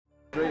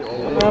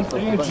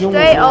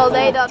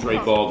DreAllDay.com. Dre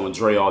Baldwin,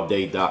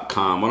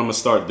 DreAllDay.com. What I'm gonna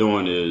start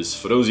doing is,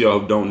 for those of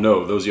y'all who don't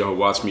know, those of y'all who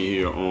watch me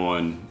here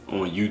on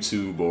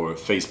YouTube or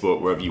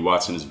Facebook, wherever you're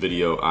watching this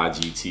video,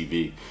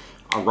 IGTV,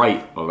 I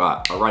write a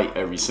lot. I write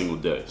every single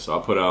day. So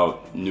I put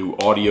out new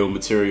audio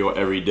material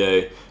every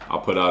day. I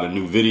put out a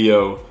new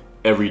video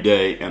every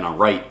day, and I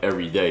write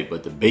every day.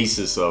 But the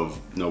basis of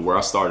where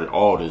I started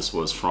all this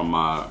was from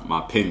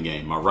my pen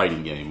game, my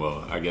writing game,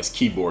 well, I guess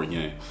keyboard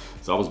game.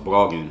 So I was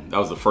blogging. That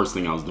was the first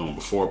thing I was doing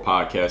before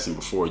podcasting,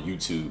 before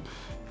YouTube,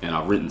 and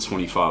I've written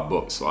 25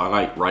 books. So I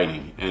like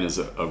writing, and it's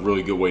a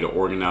really good way to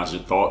organize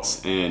your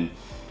thoughts. And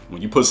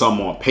when you put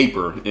something on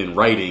paper in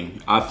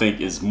writing, I think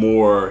you're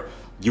more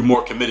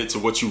committed to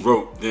what you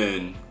wrote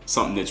than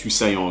something that you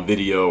say on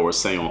video or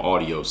say on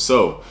audio.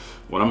 So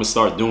what I'm gonna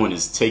start doing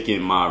is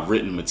taking my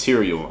written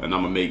material and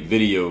I'm gonna make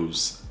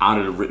videos out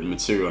of the written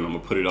material, and I'm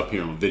gonna put it up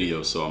here on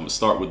video. So I'm gonna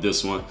start with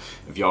this one.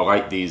 If y'all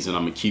like these, then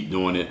I'm gonna keep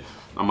doing it.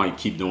 I might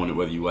keep doing it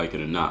whether you like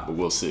it or not, but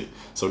we'll see.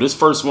 So this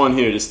first one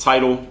here, this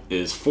title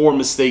is 4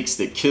 Mistakes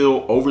That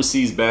Kill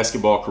Overseas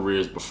Basketball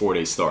Careers Before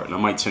They Start. And I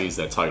might change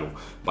that title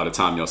by the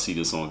time y'all see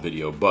this on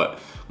video, but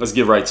let's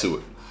get right to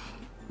it.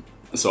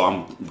 So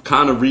I'm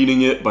kind of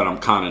reading it, but I'm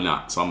kind of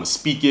not. So I'm gonna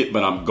speak it,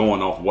 but I'm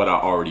going off what I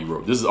already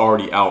wrote. This is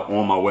already out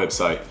on my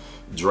website,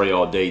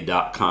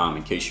 DreAllDay.com,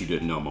 in case you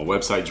didn't know. My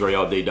website,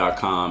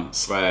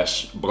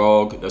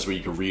 DreAllDay.com/blog. That's where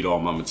you can read all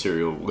my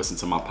material, listen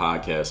to my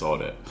podcast, all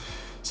that.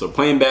 So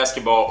playing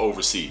basketball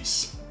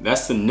overseas.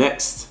 That's the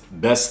next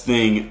best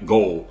thing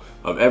goal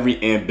of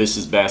every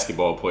ambitious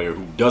basketball player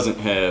who doesn't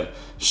have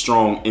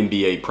strong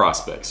NBA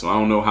prospects. So I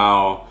don't know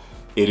how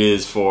it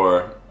is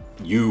for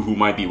you who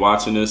might be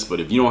watching this, but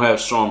if you don't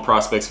have strong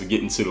prospects for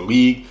getting to the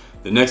league,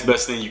 the next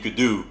best thing you could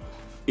do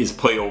is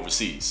play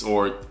overseas.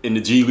 Or in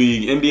the G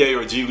League, NBA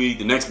or G League,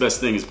 the next best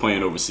thing is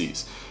playing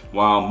overseas.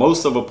 While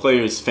most of a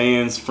player's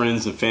fans,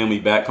 friends, and family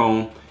back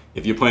home,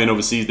 if you're playing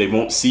overseas, they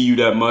won't see you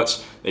that much.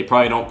 They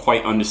probably don't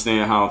quite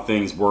understand how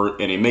things work,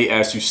 and they may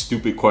ask you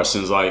stupid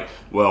questions like,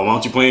 well, why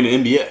don't you play in the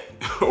NBA?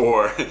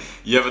 Or,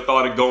 you ever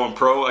thought of going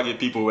pro? I get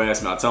people who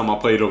ask me, I tell them I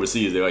played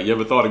overseas. They're like, you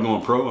ever thought of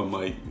going pro? I'm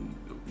like,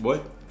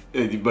 what?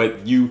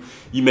 But you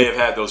may have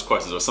had those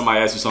questions, or somebody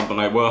asks you something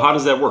like, well, how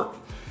does that work?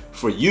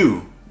 For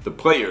you, the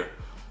player,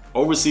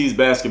 overseas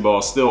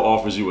basketball still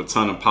offers you a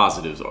ton of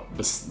positives,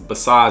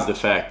 aside from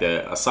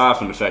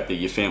the fact that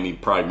your family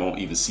probably won't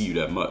even see you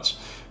that much.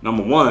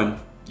 Number one,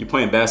 you're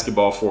playing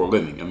basketball for a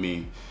living. I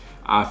mean,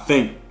 I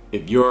think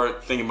if you're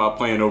thinking about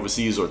playing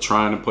overseas or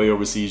trying to play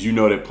overseas, you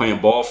know that playing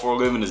ball for a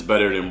living is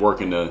better than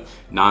working a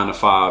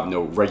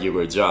 9-to-5,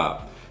 regular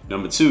job.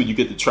 Number two, you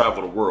get to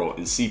travel the world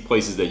and see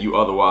places that you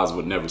otherwise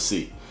would never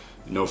see.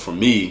 For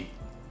me,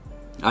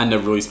 I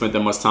never really spent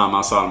that much time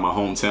outside of my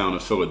hometown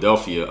of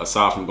Philadelphia,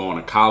 aside from going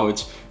to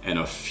college and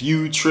a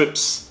few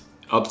trips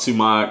up to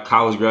my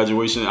college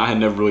graduation. I had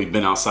never really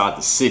been outside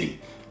the city,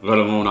 let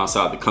alone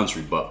outside the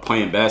country. But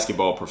playing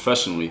basketball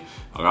professionally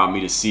allowed me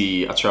to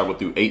see, I traveled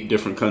through 8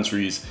 different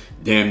countries,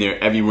 damn near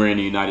everywhere in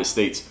the United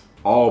States,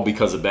 all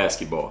because of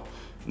basketball.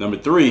 Number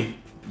three,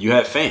 you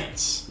have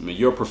fans. I mean,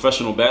 you're a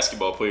professional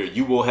basketball player.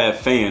 You will have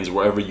fans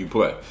wherever you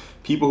play.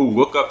 People who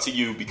look up to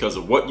you because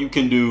of what you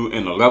can do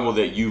and the level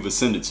that you've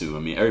ascended to. I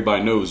mean,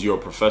 everybody knows you're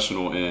a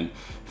professional, and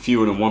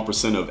fewer than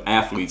 1% of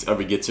athletes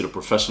ever get to the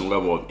professional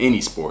level of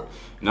any sport.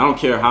 And I don't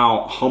care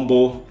how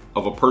humble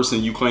of a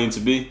person you claim to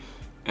be,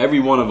 every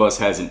one of us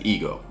has an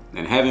ego.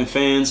 And having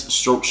fans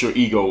strokes your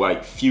ego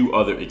like few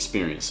other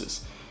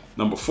experiences.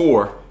 Number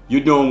four, you're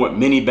doing what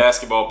many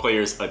basketball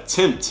players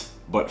attempt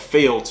but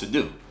fail to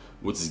do,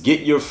 which is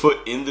get your foot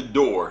in the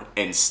door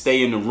and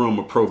stay in the room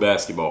of pro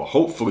basketball,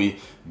 hopefully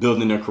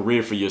building a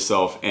career for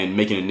yourself and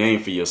making a name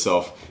for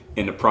yourself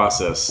in the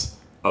process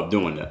of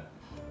doing that.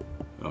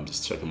 I'm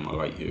just checking my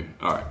light here.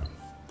 All right.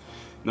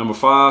 Number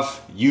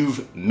five,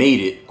 you've made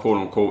it, quote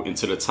unquote,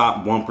 into the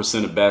top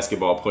 1% of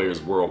basketball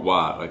players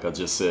worldwide. Like I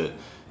just said,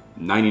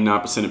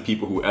 99% of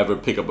people who ever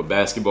pick up a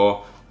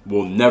basketball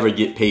will never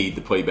get paid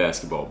to play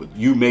basketball, but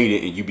you made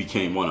it and you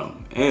became one of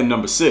them. And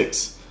number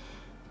six,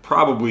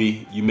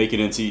 probably you make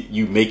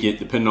it,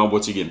 depending on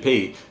what you're getting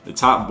paid, the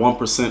top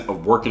 1%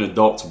 of working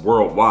adults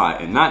worldwide.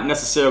 And not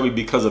necessarily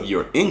because of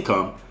your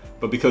income,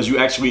 but because you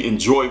actually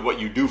enjoy what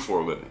you do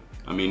for a living.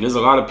 I mean, there's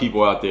a lot of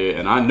people out there,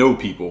 and I know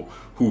people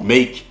who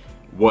make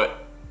what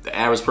the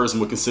average person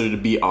would consider to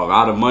be a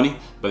lot of money,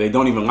 but they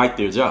don't even like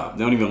their job.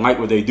 They don't even like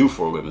what they do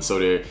for a living. So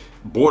they're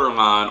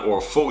borderline or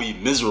fully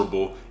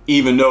miserable,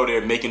 even though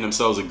they're making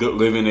themselves a good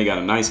living. They got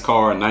a nice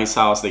car, a nice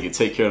house, they can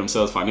take care of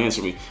themselves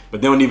financially,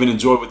 but they don't even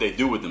enjoy what they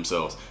do with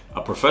themselves.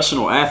 A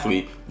professional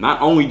athlete, not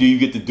only do you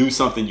get to do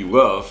something you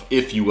love,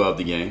 if you love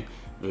the game,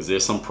 because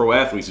there's some pro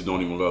athletes who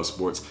don't even love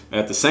sports,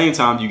 at the same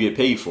time you get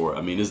paid for it.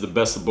 I mean, it's the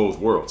best of both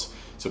worlds.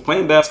 So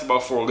playing basketball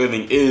for a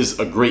living is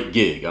a great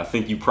gig. I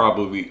think you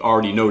probably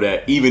already know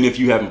that, even if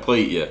you haven't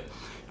played yet.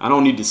 I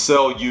don't need to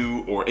sell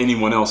you or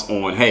anyone else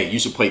on, hey, you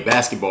should play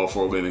basketball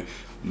for a living.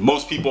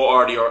 Most people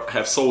already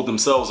have sold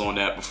themselves on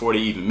that before they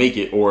even make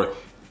it, or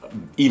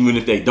even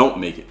if they don't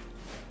make it.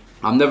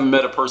 I've never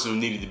met a person who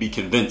needed to be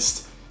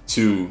convinced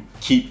to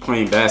keep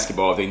playing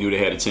basketball if they knew they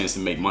had a chance to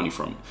make money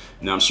from it.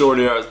 Now, I'm sure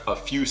there are a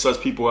few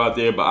such people out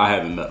there, but I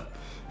haven't met them.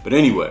 But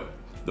anyway,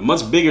 the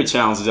much bigger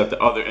challenge is at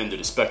the other end of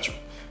the spectrum.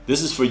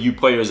 This is for you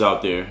players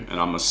out there, and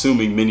I'm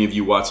assuming many of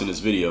you watching this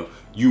video,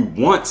 you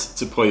want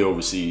to play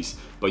overseas,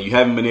 but you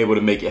haven't been able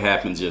to make it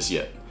happen just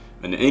yet.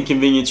 And the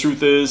inconvenient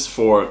truth is,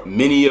 for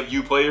many of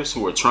you players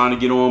who are trying to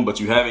get on but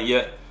you haven't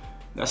yet,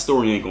 that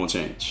story ain't gonna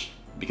change,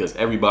 because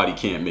everybody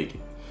can't make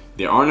it.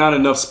 There are not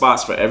enough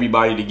spots for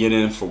everybody to get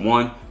in, for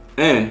one,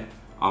 and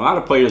a lot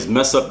of players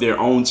mess up their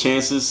own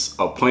chances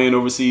of playing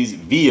overseas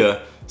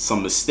via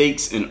some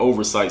mistakes and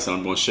oversights that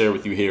I'm going to share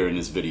with you here in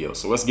this video.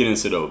 So let's get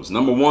into those.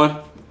 Number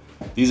one,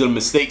 these are the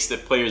mistakes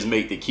that players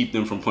make that keep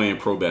them from playing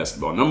pro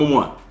basketball. Number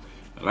one,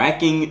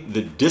 lacking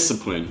the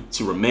discipline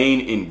to remain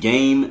in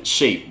game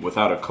shape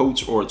without a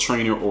coach or a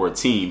trainer or a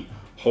team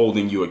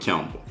holding you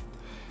accountable.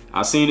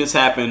 I've seen this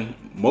happen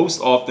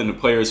most often to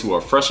players who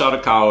are fresh out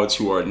of college,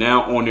 who are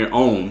now on their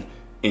own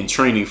in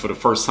training for the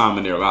first time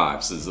in their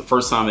lives. It's the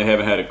first time they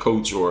haven't had a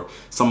coach or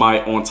somebody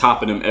on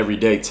top of them every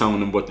day telling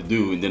them what to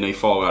do, and then they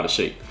fall out of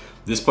shape.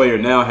 This player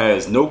now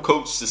has no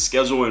coach to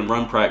schedule and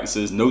run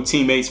practices, no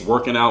teammates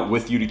working out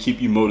with you to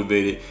keep you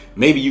motivated.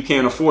 Maybe you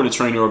can't afford a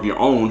trainer of your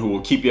own who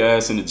will keep your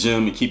ass in the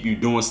gym and keep you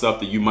doing stuff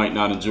that you might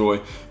not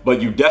enjoy,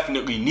 but you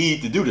definitely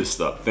need to do this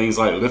stuff. Things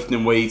like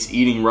lifting weights,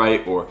 eating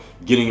right, or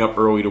getting up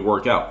early to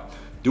work out.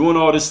 Doing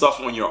all this stuff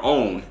on your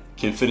own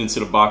can fit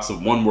into the box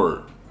of one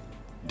word: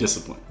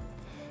 discipline.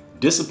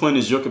 Discipline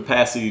is your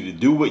capacity to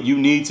do what you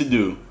need to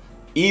do,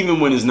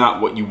 even when it's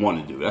not what you want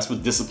to do. That's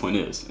what discipline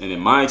is. And in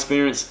my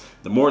experience,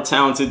 the more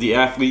talented the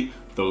athlete,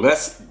 the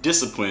less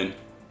discipline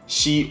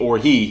she or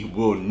he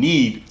will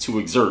need to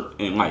exert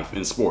in life,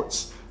 in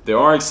sports. There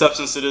are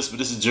exceptions to this, but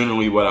this is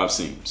generally what I've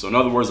seen. So in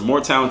other words, the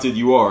more talented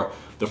you are,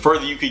 the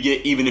further you could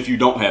get, even if you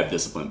don't have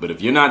discipline. But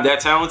if you're not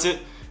that talented,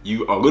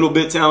 you are a little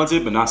bit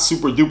talented, but not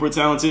super duper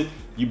talented,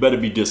 you better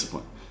be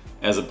disciplined.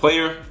 As a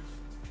player,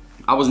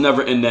 I was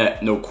never in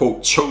that, no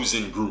quote,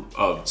 chosen group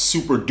of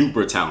super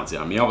duper talented.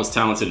 I mean, I was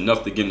talented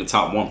enough to get in the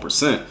top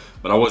 1%,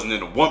 but I wasn't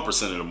in the 1%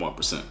 of the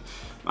 1%.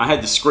 I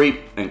had to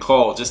scrape and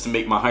claw just to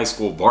make my high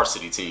school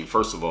varsity team,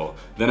 first of all.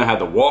 Then I had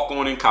to walk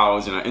on in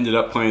college, and I ended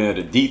up playing at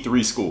a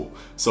D3 school.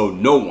 So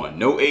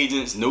no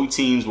agents, no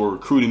teams were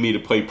recruiting me to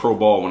play pro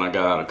ball when I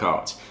got out of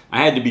college.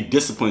 I had to be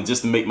disciplined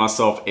just to make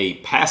myself a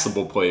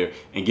passable player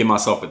and give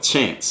myself a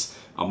chance.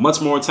 A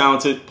much more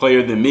talented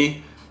player than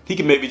me, he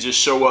can maybe just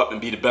show up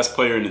and be the best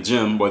player in the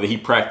gym whether he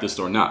practiced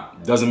or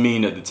not. Doesn't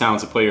mean that the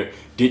talented player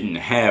didn't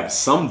have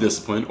some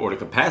discipline or the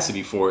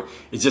capacity for it.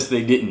 It's just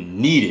they didn't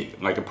need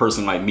it like a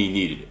person like me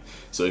needed it.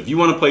 So if you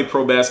want to play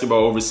pro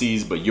basketball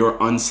overseas but you're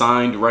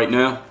unsigned right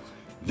now,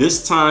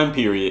 this time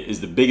period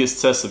is the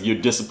biggest test of your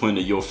discipline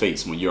that you'll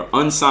face when you're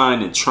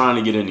unsigned and trying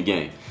to get in the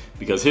game.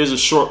 Because here's a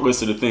short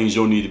list of the things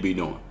you'll need to be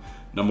doing.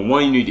 Number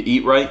one, you need to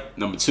eat right.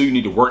 Number two, you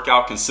need to work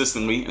out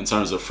consistently in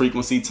terms of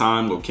frequency,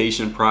 time,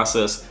 location,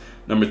 process.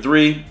 Number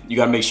three, you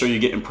got to make sure you're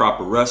getting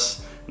proper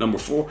rest. Number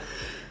four,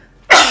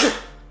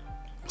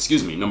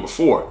 Number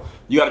four,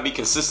 you got to be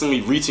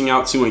consistently reaching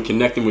out to and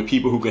connecting with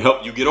people who can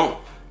help you get on.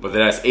 Whether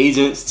that's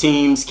agents,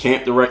 teams,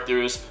 camp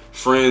directors,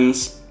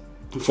 friends,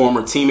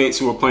 former teammates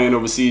who are playing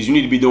overseas, you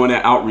need to be doing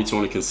that outreach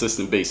on a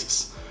consistent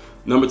basis.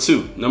 Number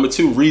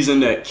two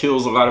reason that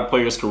kills a lot of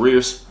players'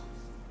 careers: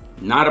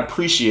 not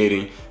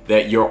appreciating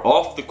that your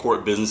off the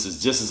court business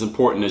is just as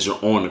important as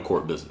your on the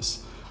court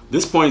business.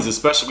 This point is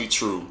especially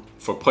true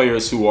for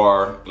players who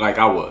are like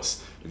I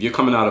was. If you're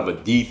coming out of a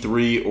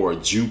D3 or a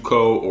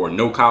JUCO or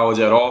no college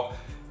at all,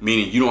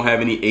 meaning you don't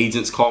have any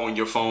agents calling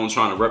your phone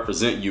trying to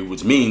represent you,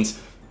 which means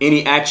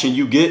any action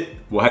you get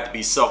will have to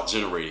be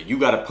self-generated. You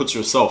got to put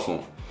yourself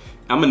on.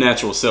 I'm a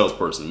natural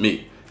salesperson,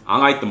 me. I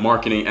like the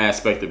marketing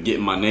aspect of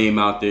getting my name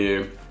out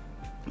there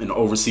in the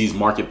overseas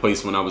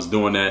marketplace when I was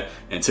doing that.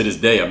 And to this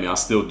day, I mean, I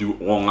still do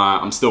online.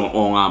 I'm still an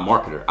online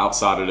marketer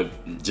outside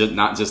of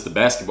not just the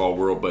basketball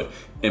world, but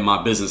in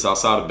my business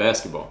outside of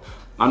basketball.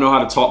 I know how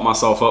to talk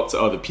myself up to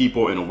other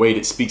people in a way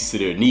that speaks to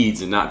their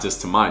needs and not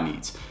just to my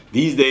needs.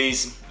 These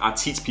days, I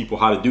teach people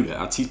how to do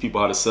that. I teach people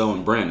how to sell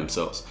and brand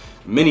themselves.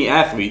 Many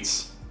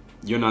athletes,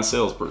 you're not a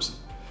salesperson,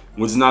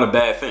 which is not a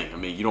bad thing. I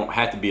mean, you don't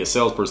have to be a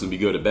salesperson to be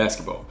good at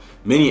basketball.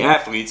 Many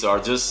athletes are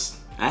just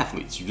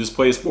athletes. You just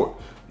play a sport.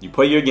 You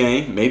play your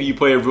game. Maybe you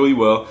play it really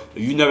well.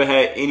 If you've never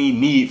had any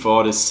need for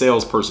all this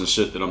salesperson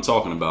shit that I'm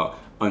talking about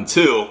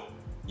until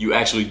you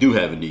actually do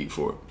have a need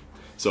for it.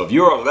 So if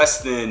you're a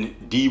less than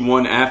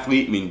D1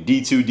 athlete, I mean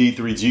D2,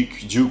 D3,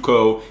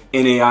 JUCO,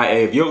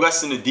 NAIA, if you're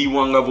less than a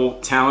D1 level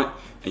talent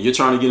and you're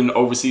trying to get into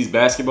overseas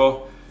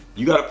basketball,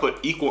 you got to put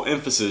equal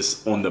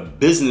emphasis on the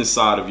business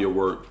side of your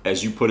work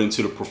as you put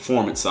into the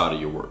performance side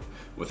of your work.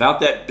 Without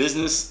that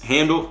business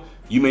handled,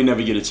 you may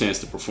never get a chance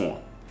to perform,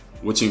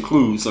 which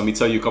includes, let me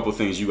tell you a couple of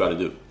things you got to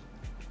do.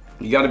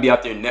 You got to be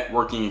out there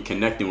networking and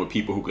connecting with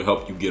people who can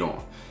help you get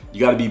on. You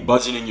got to be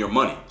budgeting your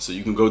money so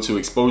you can go to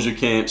exposure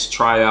camps,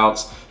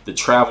 tryouts, the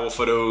travel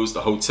for those,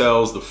 the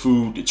hotels, the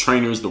food, the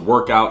trainers, the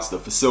workouts, the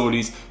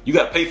facilities. You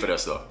got to pay for that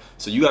stuff.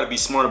 So you got to be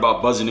smart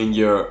about budgeting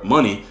your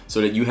money so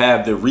that you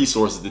have the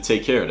resources to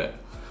take care of that.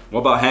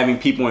 What about having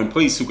people in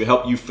place who can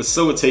help you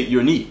facilitate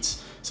your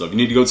needs? So if you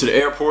need to go to the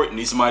airport, you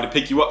need somebody to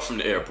pick you up from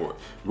the airport.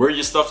 Where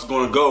your stuff is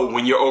going to go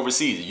when you're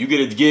overseas. If you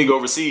get a gig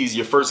overseas,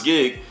 your first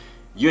gig,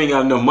 you ain't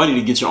got enough money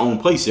to get your own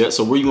place yet.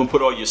 So where you going to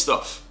put all your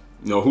stuff?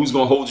 You know, who's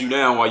going to hold you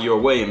down while you're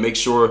away and make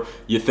sure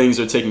your things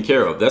are taken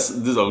care of? This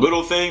is a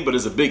little thing, but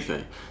it's a big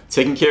thing.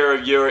 Taking care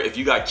of if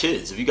you got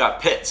kids, if you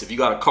got pets, if you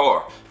got a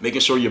car,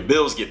 making sure your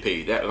bills get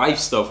paid, that life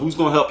stuff, who's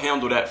going to help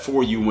handle that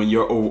for you when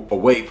you're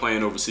away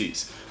playing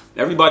overseas?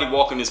 Everybody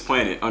walking this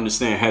planet,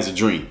 understand, has a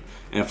dream.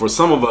 And for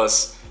some of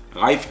us,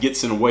 life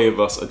gets in the way of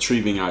us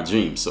achieving our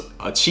dreams. So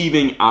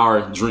achieving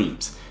our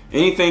dreams.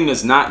 Anything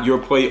that's not your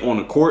play on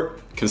the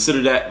court,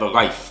 consider that the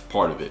life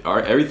part of it. All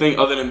right, everything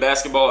other than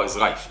basketball is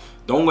life.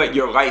 Don't let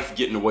your life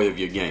get in the way of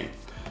your game.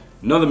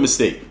 Another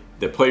mistake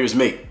that players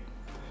make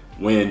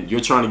when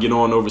you're trying to get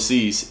on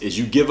overseas is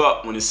you give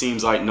up when it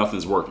seems like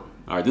nothing's working.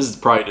 All right, this is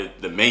probably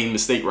the main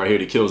mistake right here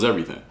that kills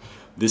everything.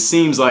 This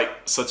seems like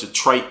such a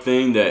trite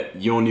thing that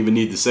you don't even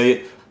need to say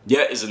it,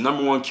 yet it's the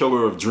 #1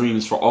 killer of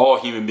dreams for all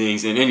human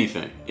beings in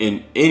anything,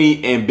 in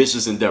any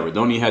ambitious endeavor.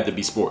 Don't even have to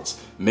be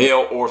sports,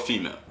 male or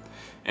female.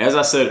 As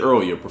I said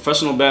earlier,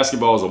 professional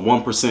basketball is a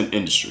 1%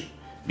 industry.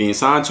 Being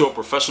signed to a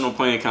professional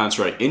playing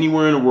contract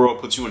anywhere in the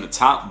world puts you in the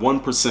top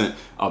 1%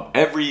 of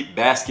every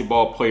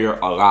basketball player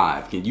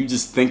alive. Can you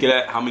just think of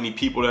that? How many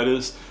people that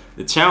is?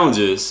 The challenge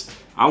is,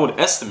 I would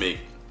estimate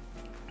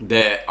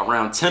that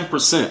around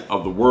 10%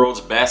 of the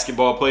world's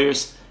basketball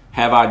players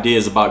have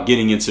ideas about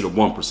getting into the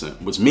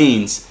 1%, which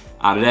means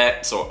out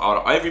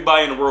of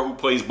everybody in the world who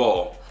plays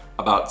ball,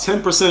 about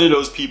 10% of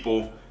those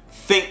people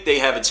think they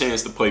have a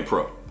chance to play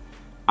pro.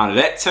 Out of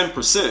that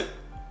 10%,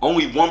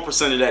 only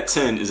 1% of that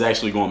 10 is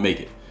actually going to make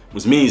it,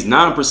 which means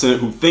 9%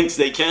 who thinks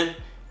they can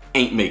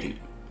ain't making it.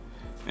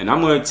 And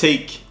I'm going to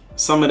take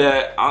some of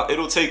that.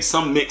 It'll take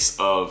some mix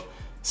of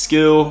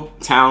skill,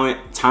 talent,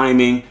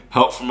 timing,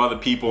 help from other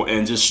people,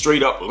 and just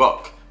straight up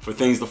luck for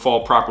things to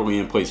fall properly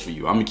in place for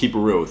you. I'm going to keep it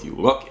real with you.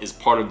 Luck is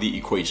part of the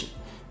equation.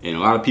 And a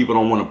lot of people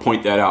don't want to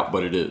point that out,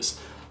 but it is.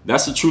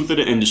 That's the truth of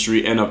the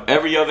industry and of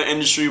every other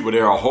industry where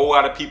there are a whole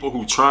lot of people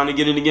who are trying to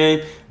get in the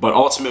game, but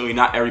ultimately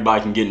not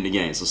everybody can get in the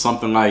game. So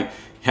something like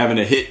having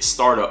a hit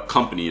startup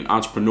company and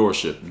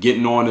entrepreneurship,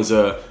 getting on as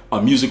a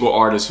musical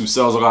artist who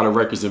sells a lot of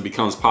records and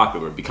becomes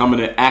popular,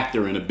 becoming an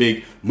actor in a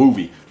big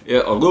movie.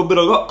 A little bit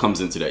of luck comes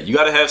into that. You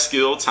got to have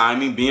skill,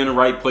 timing, be in the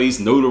right place,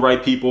 know the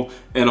right people,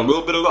 and a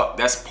little bit of luck.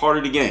 That's part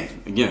of the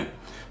game. Again,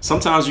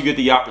 sometimes you get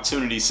the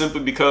opportunity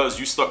simply because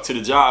you stuck to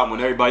the job when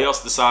everybody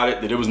else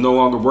decided that it was no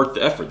longer worth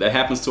the effort. That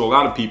happens to a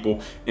lot of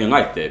people in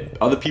life. That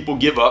other people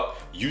give up,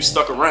 you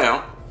stuck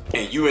around,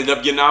 and you end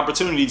up getting an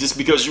opportunity just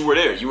because you were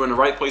there. You were in the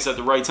right place at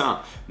the right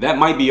time. That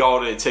might be all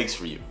that it takes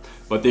for you.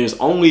 But there's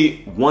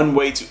only one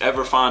way to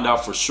ever find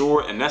out for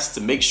sure, and that's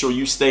to make sure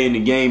you stay in the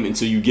game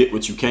until you get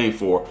what you came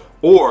for,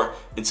 or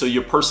until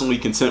you're personally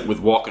content with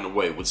walking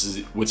away, which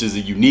is a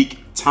unique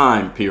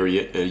time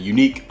period, a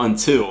unique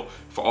until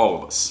for all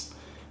of us.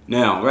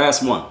 Now,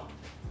 last one.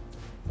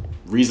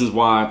 Reasons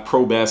why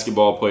pro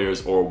basketball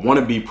players or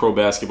wannabe pro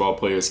basketball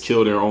players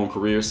kill their own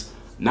careers.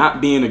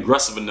 Not being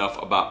aggressive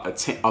enough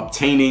about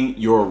obtaining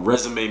your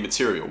resume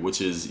material,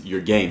 which is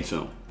your game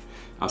film.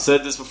 I've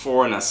said this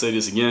before and I say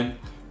this again.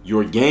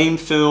 Your game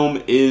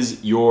film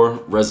is your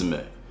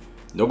resume.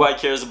 Nobody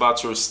cares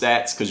about your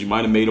stats because you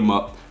might have made them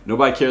up.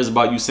 Nobody cares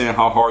about you saying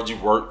how hard you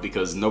work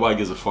because nobody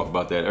gives a fuck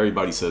about that.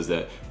 Everybody says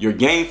that. Your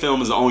game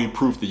film is the only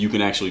proof that you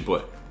can actually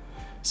play.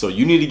 So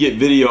you need to get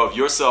video of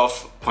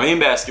yourself playing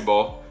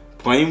basketball,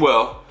 playing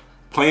well,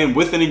 playing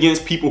with and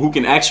against people who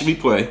can actually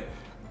play.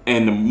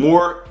 And the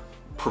more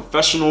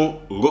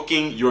professional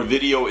looking your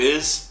video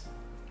is,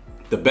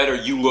 the better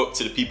you look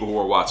to the people who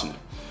are watching it.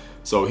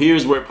 So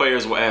here's where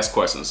players will ask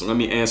questions. So let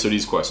me answer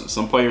these questions.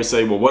 Some players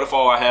say, well, what if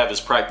all I have is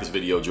practice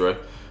video, Dre?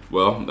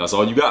 Well, that's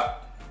all you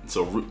got.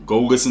 So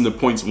go listen to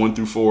points 1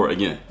 through 4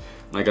 again.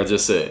 Like I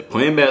just said,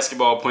 playing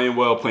basketball, playing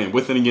well, playing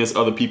with and against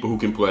other people who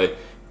can play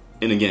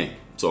in a game.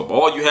 So if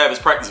all you have is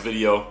practice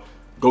video,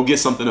 go get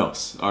something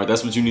else. All right,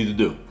 that's what you need to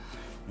do.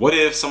 What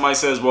if somebody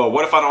says, well,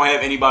 what if I don't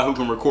have anybody who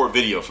can record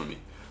video for me?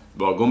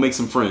 Well, go make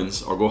some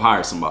friends or go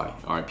hire somebody.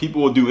 All right,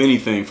 people will do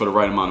anything for the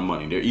right amount of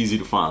money. They're easy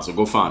to find, so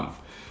go find them.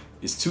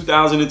 It's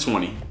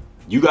 2020.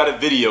 You got a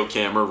video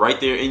camera right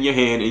there in your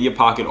hand, in your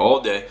pocket all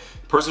day.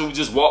 The person who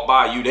just walked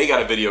by you, they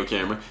got a video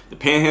camera. The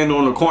panhandle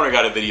in the corner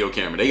got a video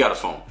camera. They got a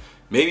phone.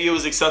 Maybe it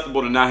was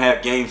acceptable to not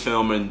have game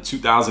film in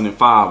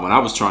 2005 when I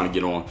was trying to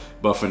get on.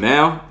 But for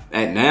now,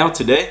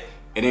 today,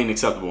 it ain't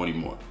acceptable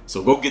anymore.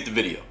 So go get the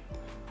video.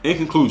 In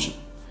conclusion,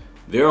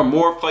 there are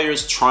more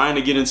players trying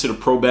to get into the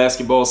pro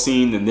basketball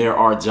scene than there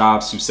are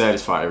jobs to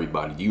satisfy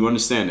everybody. Do you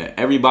understand that?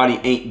 Everybody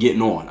ain't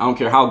getting on. I don't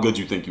care how good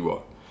you think you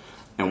are.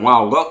 And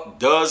while luck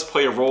does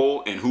play a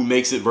role in who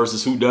makes it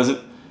versus who doesn't,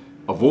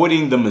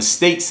 avoiding the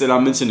mistakes that I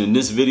mentioned in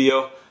this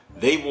video,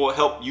 they will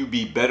help you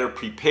be better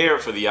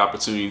prepared for the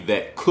opportunity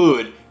that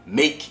could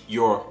make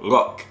your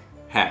luck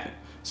happen.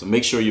 So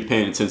make sure you're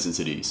paying attention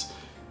to these.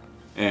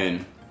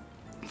 And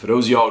for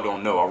those of y'all who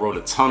don't know, I wrote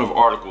a ton of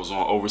articles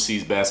on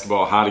overseas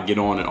basketball, how to get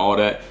on and all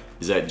that.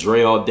 Is at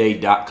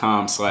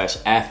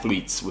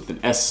dreallday.com/athletes with an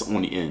S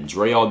on the end.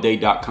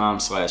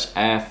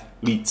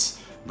 dreallday.com/athletes.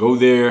 Go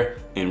there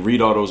and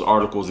read all those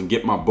articles and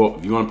get my book.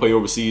 If you want to play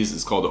overseas,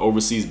 it's called the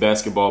Overseas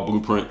Basketball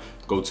Blueprint.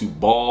 Go to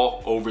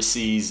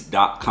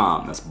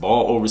balloverseas.com. That's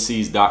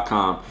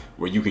balloverseas.com,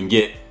 where you can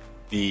get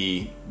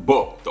the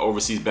book, the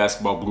Overseas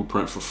Basketball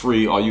Blueprint, for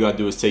free. All you gotta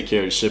do is take care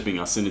of the shipping.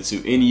 I'll send it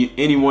to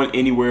anyone,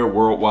 anywhere,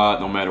 worldwide,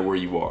 no matter where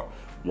you are.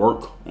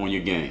 Work on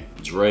your game.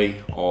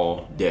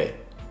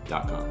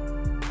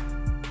 DreAllDay.com.